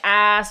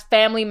 fake-ass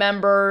family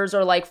members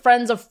or, like,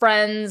 friends of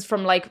friends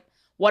from, like,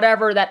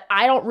 whatever that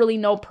I don't really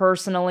know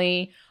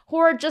personally who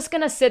are just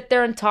gonna sit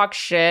there and talk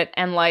shit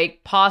and,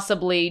 like,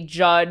 possibly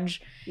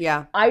judge.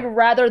 Yeah. I'd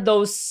rather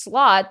those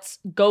slots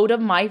go to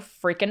my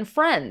freaking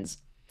friends.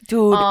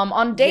 Dude.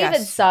 On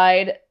David's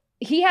side,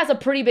 he has a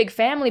pretty big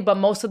family, but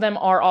most of them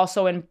are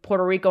also in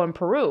Puerto Rico and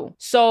Peru.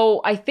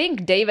 So I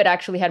think David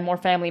actually had more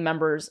family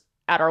members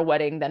at our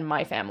wedding than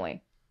my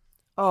family.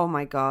 Oh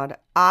my God.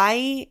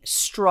 I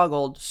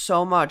struggled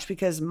so much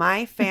because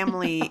my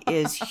family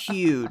is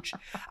huge.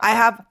 I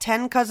have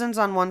 10 cousins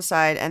on one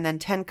side and then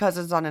 10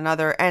 cousins on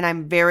another, and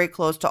I'm very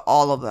close to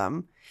all of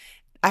them.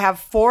 I have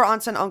 4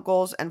 aunts and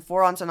uncles and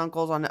 4 aunts and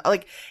uncles on,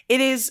 like, it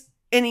is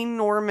an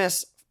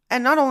enormous,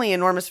 and not only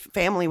enormous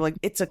family, like,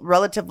 it's a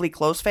relatively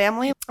close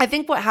family. I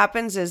think what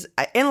happens is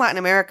in Latin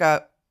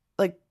America,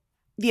 like,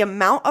 the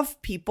amount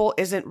of people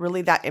isn't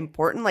really that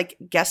important. Like,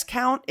 guest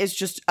count is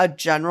just a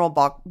general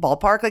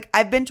ballpark. Like,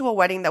 I've been to a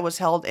wedding that was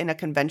held in a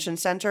convention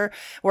center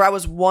where I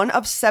was one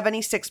of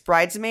 76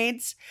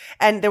 bridesmaids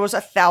and there was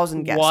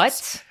 1,000 guests.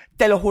 What?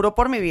 Te lo juro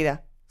por mi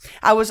vida.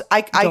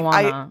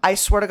 I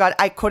swear to God,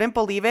 I couldn't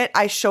believe it.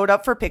 I showed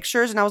up for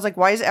pictures and I was like,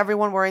 why is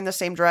everyone wearing the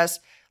same dress?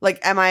 Like,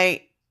 am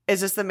I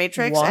Is This the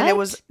Matrix? What? And it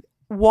was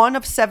one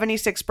of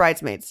 76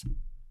 bridesmaids.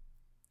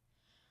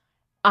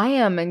 I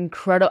am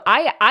incredible.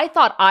 I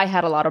thought I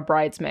had a lot of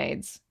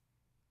bridesmaids.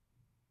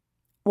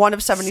 One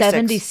of 76.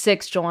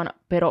 76, Joanna.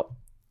 Pero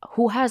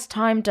who has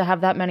time to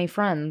have that many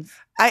friends?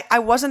 I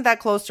wasn't that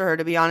close to her,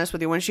 to be honest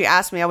with you. When she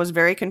asked me, I was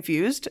very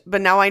confused.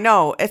 But now I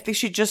know. I think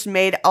she just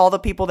made all the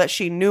people that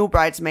she knew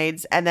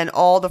bridesmaids and then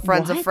all the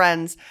friends of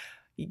friends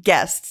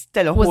guests.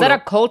 Te lo Was juro. that a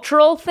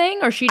cultural thing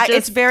or she just...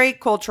 It's very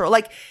cultural.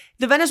 Like,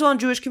 the Venezuelan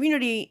Jewish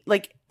community,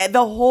 like,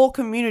 the whole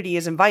community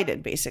is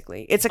invited,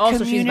 basically. It's a also,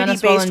 she's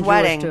community-based Venezuelan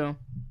wedding. Jewish too.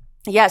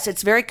 Yes,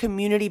 it's very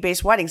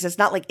community-based weddings. It's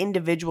not like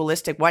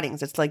individualistic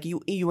weddings. It's like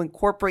you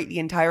incorporate the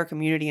entire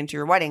community into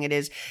your wedding. It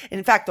is,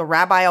 in fact, the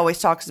rabbi always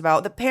talks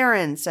about the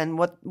parents and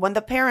when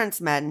the parents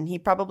met, and he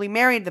probably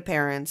married the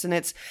parents, and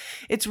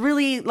it's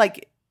really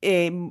like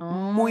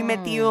muy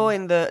metido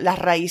in the las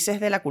raíces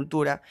de la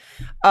cultura.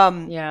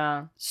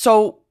 Yeah.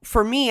 So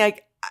for me,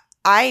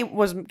 I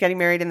was getting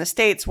married in the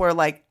States where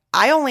like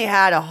I only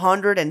had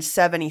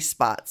 170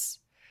 spots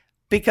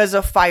because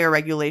of fire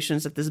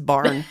regulations at this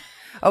barn.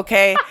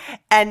 Okay.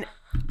 And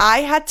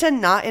I had to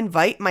not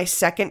invite my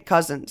second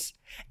cousins.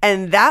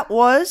 And that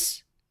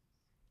was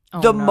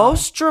the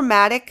most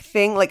dramatic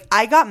thing. Like,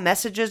 I got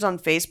messages on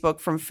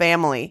Facebook from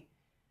family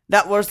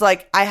that was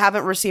like, I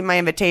haven't received my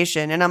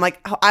invitation. And I'm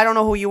like, I don't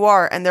know who you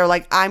are. And they're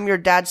like, I'm your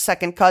dad's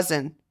second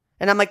cousin.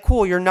 And I'm like,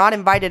 cool, you're not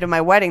invited to my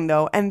wedding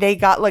though. And they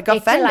got like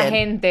offended. Es que la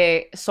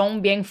gente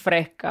son bien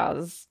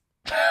frescas.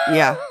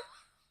 Yeah.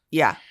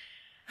 Yeah.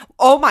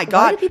 Oh my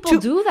God. Why do people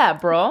do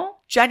that, bro?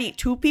 Jenny,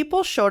 2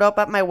 people showed up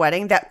at my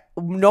wedding that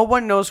no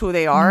one knows who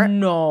they are.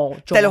 No.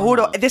 Te lo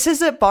juro. This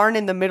is a barn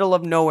in the middle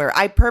of nowhere.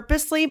 I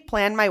purposely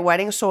planned my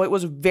wedding so it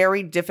was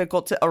very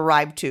difficult to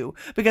arrive to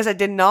because I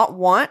did not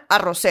want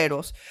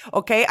arroceros.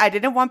 Okay? I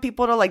didn't want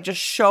people to like just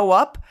show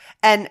up.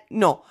 And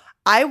no,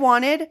 I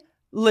wanted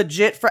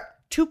legit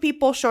 2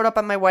 people showed up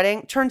at my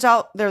wedding. Turns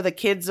out they're the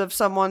kids of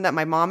someone that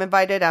my mom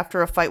invited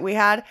after a fight we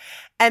had.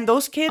 And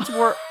those kids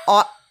were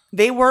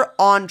they were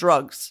on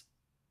drugs.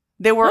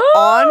 They were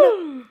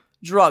on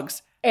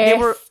drugs. They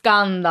were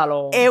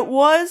Escándalo.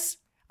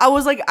 I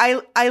was like,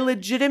 I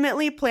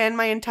legitimately planned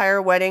my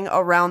entire wedding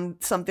around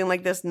something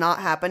like this not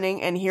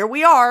happening. And here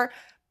we are,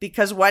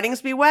 because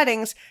weddings be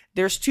weddings.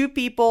 There's 2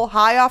 people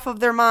high off of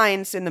their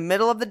minds in the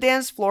middle of the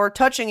dance floor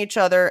touching each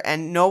other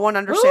and no one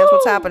understands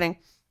what's happening.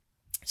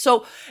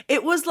 So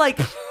it was like,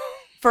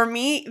 for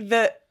me,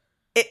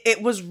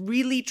 it was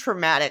really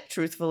traumatic,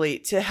 truthfully,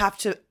 to have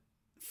to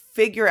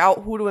figure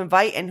out who to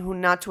invite and who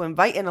not to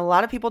invite. And a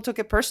lot of people took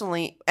it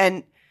personally.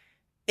 And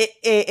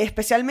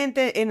especialmente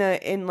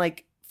in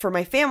like for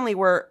my family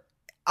where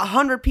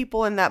 100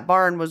 people in that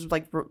barn was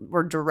like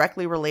were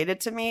directly related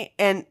to me,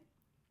 and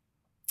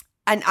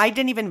I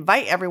didn't even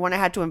invite everyone I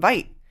had to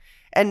invite,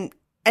 and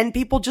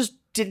people just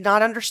did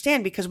not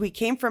understand because we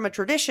came from a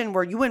tradition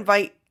where you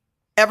invite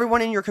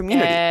everyone in your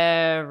community.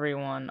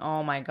 Everyone.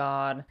 Oh my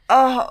God.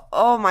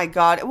 Oh my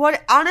God.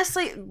 What,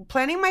 honestly,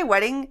 planning my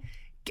wedding,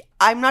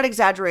 I'm not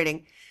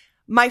exaggerating.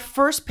 My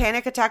first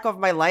panic attack of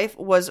my life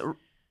was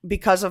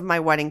because of my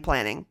wedding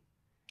planning.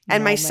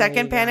 And my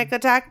second panic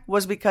attack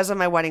was because of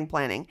my wedding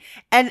planning.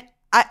 And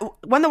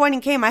when the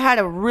wedding came, I had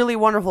a really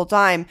wonderful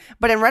time.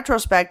 But in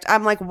retrospect,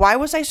 I'm like, why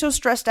was I so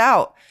stressed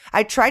out?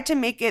 I tried to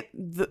make it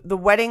the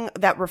wedding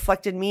that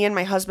reflected me and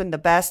my husband the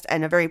best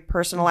and a very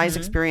personalized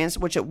experience,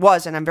 which it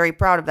was. And I'm very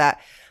proud of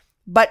that.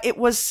 But it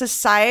was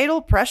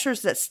societal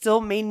pressures that still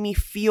made me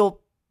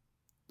feel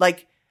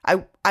like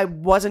I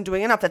wasn't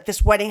doing enough, that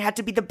this wedding had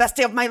to be the best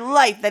day of my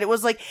life, that it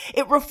was like,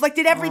 it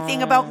reflected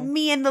everything about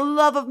me and the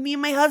love of me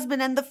and my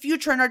husband and the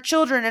future and our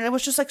children. And it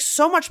was just like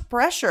so much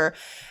pressure.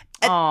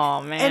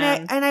 Oh,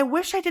 man. And I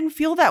wish I didn't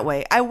feel that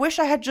way. I wish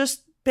I had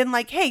just been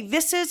like, hey,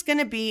 this is going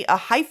to be a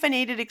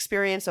hyphenated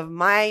experience of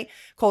my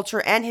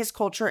culture and his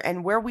culture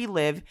and where we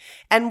live.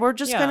 And we're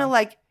just going to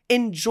like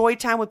enjoy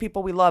time with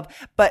people we love.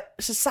 But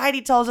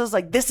society tells us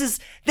like, this is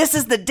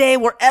the day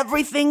where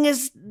everything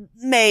is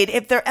made.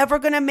 If they're ever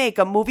going to make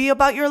a movie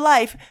about your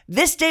life,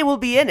 this day will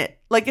be in it.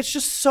 Like, it's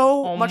just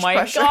so much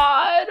pressure. Oh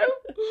my God.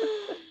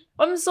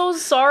 I'm so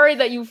sorry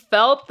that you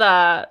felt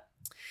that.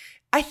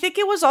 I think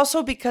it was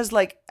also because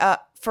like,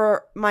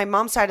 for my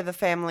mom's side of the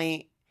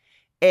family,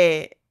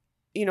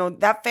 you know,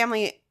 that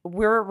family,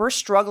 we're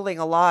struggling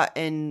a lot,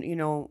 and, you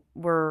know,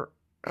 we're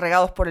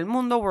regados por el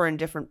mundo. We're in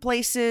different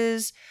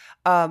places.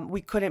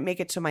 We couldn't make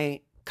it to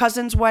my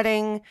cousin's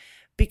wedding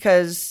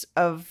because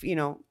of, you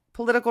know,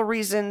 political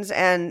reasons.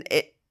 And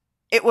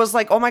it was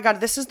like, oh my God,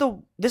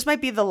 this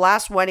might be the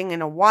last wedding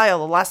in a while,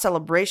 the last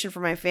celebration for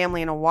my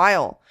family in a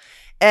while.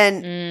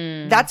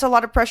 And that's a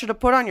lot of pressure to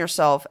put on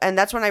yourself. And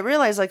that's when I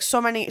realized like so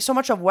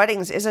much of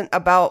weddings isn't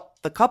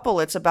about the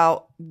couple. It's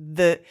about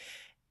the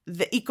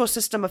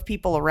ecosystem of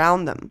people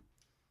around them.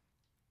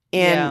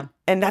 And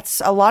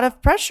that's a lot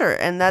of pressure.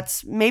 And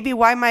that's maybe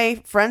why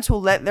my friends who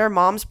let their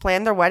moms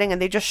plan their wedding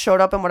and they just showed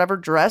up in whatever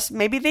dress,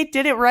 maybe they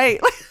did it right.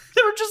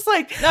 They were just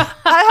like,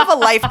 I have a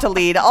life to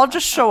lead. I'll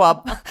just show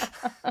up.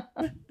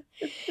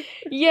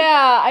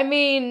 Yeah, I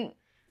mean,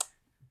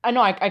 I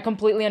know, I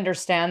completely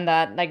understand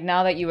that. Like,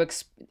 now that you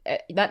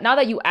now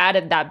that you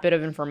added that bit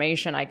of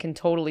information, I can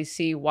totally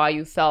see why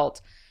you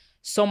felt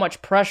so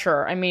much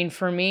pressure. I mean,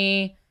 for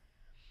me,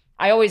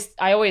 I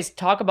always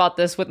talk about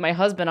this with my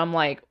husband. I'm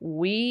like,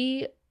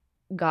 we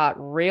got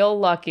real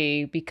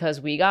lucky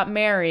because we got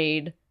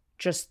married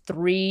just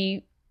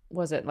November,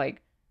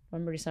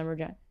 December,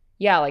 January?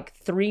 Yeah, like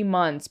 3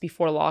 months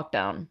before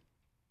lockdown.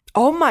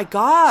 Oh my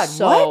God,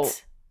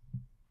 what?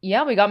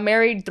 Yeah, we got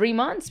married 3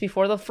 months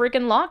before the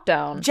freaking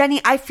lockdown.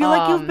 Jenny, I feel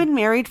like you've been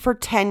married for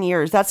 10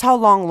 years. That's how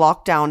long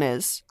lockdown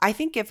is. I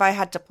think if I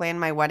had to plan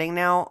my wedding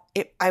now,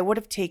 I would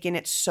have taken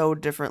it so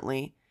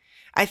differently.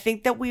 I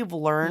think that we've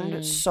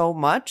learned so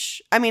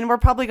much. I mean, we're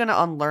probably going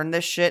to unlearn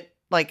this shit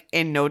like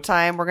in no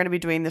time. We're going to be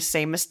doing the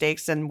same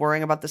mistakes and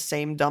worrying about the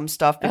same dumb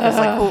stuff because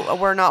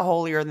we're not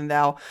holier than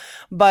thou.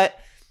 But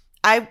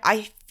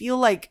I feel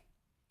like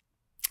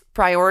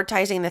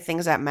prioritizing the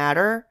things that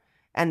matter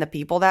and the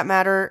people that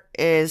matter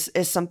is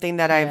something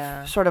that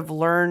I've sort of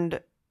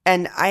learned.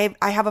 And I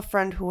have a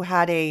friend who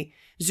had a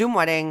Zoom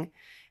wedding,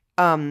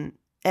 and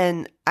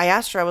I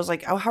asked her, I was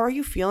like, oh, how are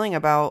you feeling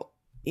about,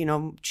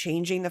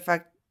 changing the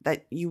fact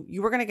that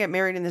you were going to get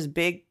married in this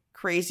big,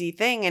 crazy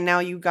thing, and now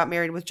you got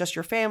married with just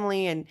your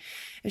family? And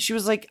she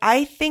was like,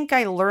 I think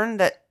I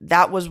learned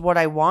that was what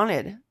I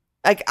wanted.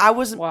 Like, I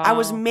was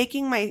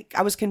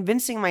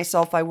convincing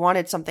myself I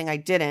wanted something I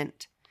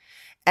didn't.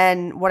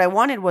 And what I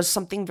wanted was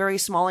something very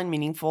small and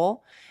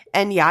meaningful.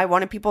 And yeah, I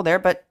wanted people there,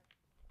 but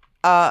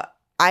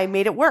I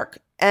made it work.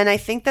 And I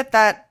think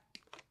that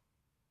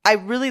I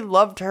really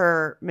loved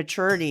her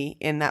maturity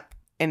in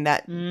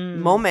that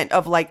moment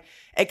of like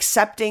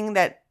accepting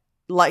that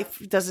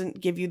life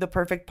doesn't give you the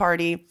perfect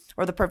party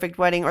or the perfect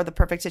wedding or the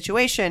perfect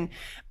situation,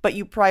 but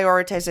you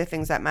prioritize the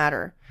things that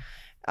matter.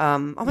 Oh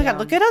my God,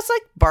 look at us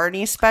like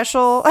Barney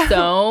special.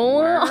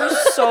 So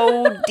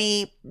so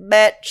deep,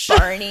 bitch.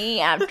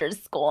 Barney after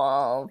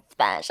school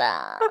special.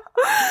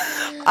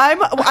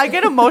 I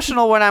get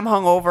emotional when I'm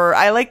hungover.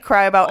 I like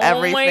cry about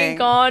everything. Oh my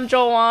God,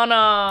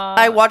 Joanna.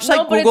 I watch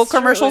like Google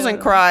commercials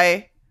and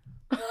cry.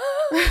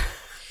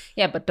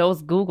 Yeah, but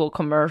those Google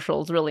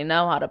commercials really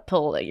know how to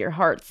pull at your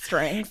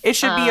heartstrings. It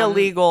should be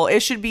illegal.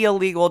 It should be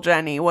illegal,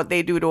 Jenny, what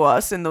they do to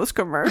us in those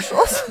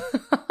commercials.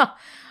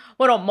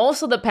 Well, no,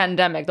 most of the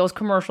pandemic, those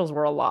commercials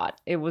were a lot.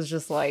 It was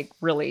just like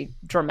really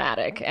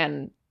dramatic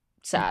and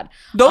sad.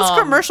 Those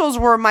commercials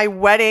were my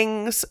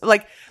weddings.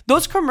 Like,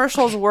 those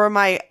commercials were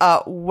my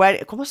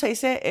wedding. ¿Cómo se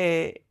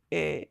dice?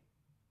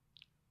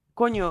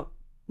 Coño,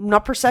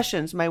 not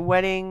processions. My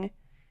wedding.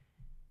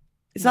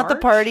 It's not the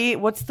party.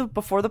 What's the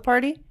before the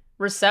party?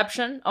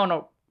 Reception? Oh,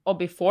 no. Oh,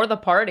 before the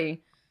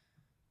party.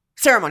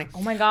 Ceremony.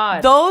 Oh my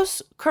God.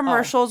 Those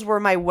commercials were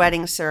my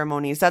wedding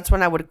ceremonies. That's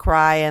when I would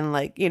cry and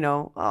like,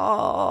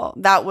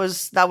 that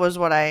was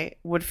what I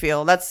would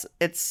feel.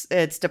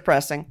 It's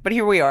depressing. But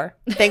here we are.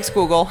 Thanks,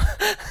 Google.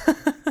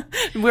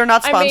 We're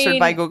not sponsored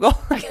by Google.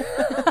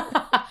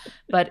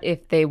 But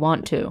if they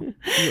want to,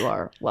 you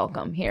are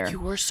welcome here.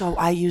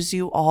 I use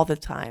you all the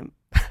time.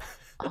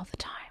 All the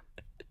time.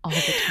 All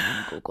the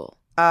time, Google.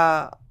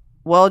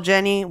 Well,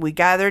 Jenny, we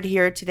gathered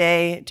here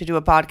today to do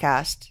a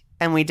podcast,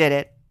 and we did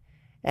it.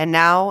 And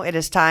now it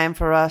is time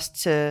for us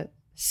to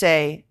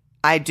say,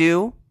 I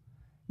do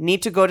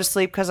need to go to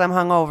sleep because I'm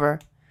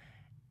hungover,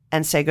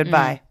 and say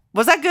goodbye.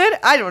 Was that good?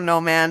 I don't know,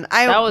 man.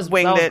 That was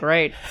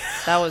great.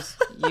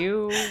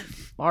 You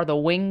are the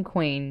wing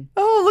queen.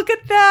 Oh, look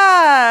at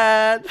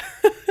that.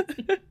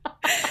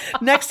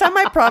 Next time,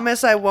 I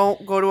promise I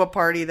won't go to a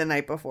party the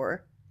night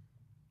before.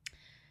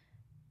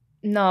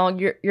 No,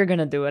 you're going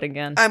to do it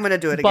again. I'm going to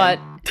do it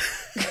again. But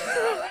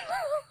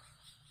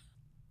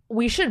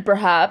we should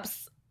perhaps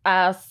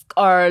ask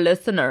our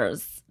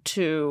listeners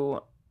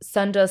to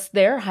send us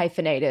their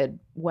hyphenated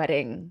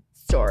wedding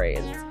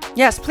stories.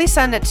 Yes, please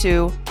send it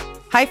to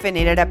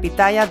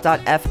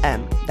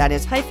hyphenatedepitaya.fm. That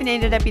is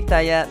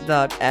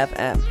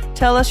hyphenatedepitaya.fm.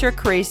 Tell us your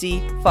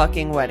crazy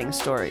fucking wedding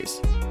stories.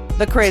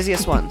 The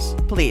craziest ones,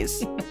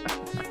 please.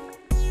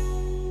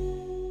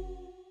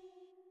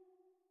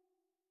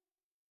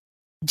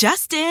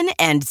 Just in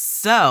and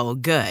so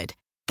good.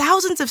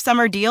 Thousands of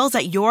summer deals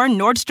at your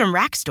Nordstrom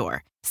Rack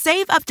store.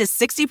 Save up to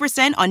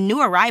 60% on new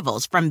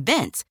arrivals from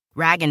Vince,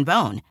 Rag &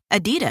 Bone,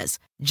 Adidas,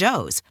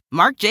 Joe's,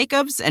 Marc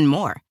Jacobs, and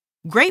more.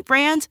 Great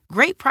brands,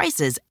 great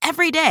prices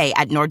every day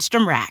at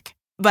Nordstrom Rack.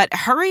 But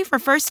hurry for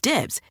first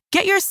dibs.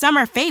 Get your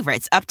summer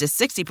favorites up to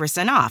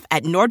 60% off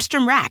at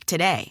Nordstrom Rack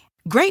today.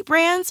 Great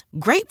brands,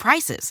 great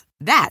prices.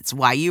 That's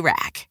why you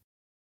rack.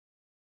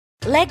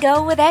 Let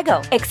go with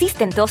ego.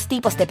 Existen dos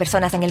tipos de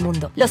personas en el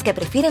mundo. Los que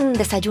prefieren un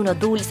desayuno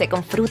dulce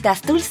con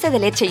frutas, dulce de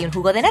leche y un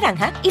jugo de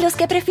naranja. Y los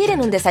que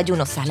prefieren un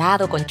desayuno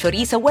salado con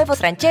chorizo,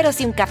 huevos rancheros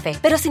y un café.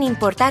 Pero sin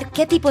importar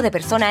qué tipo de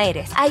persona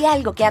eres, hay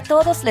algo que a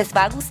todos les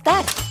va a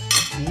gustar.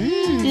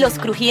 Los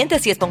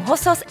crujientes y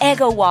esponjosos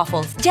Eggo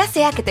Waffles. Ya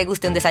sea que te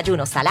guste un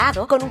desayuno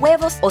salado, con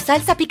huevos o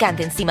salsa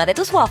picante encima de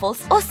tus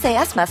waffles, o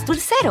seas más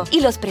dulcero y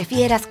los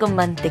prefieras con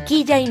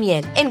mantequilla y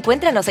miel.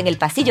 Encuéntranos en el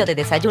pasillo de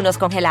desayunos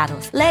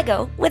congelados. Let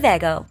go with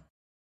Eggo.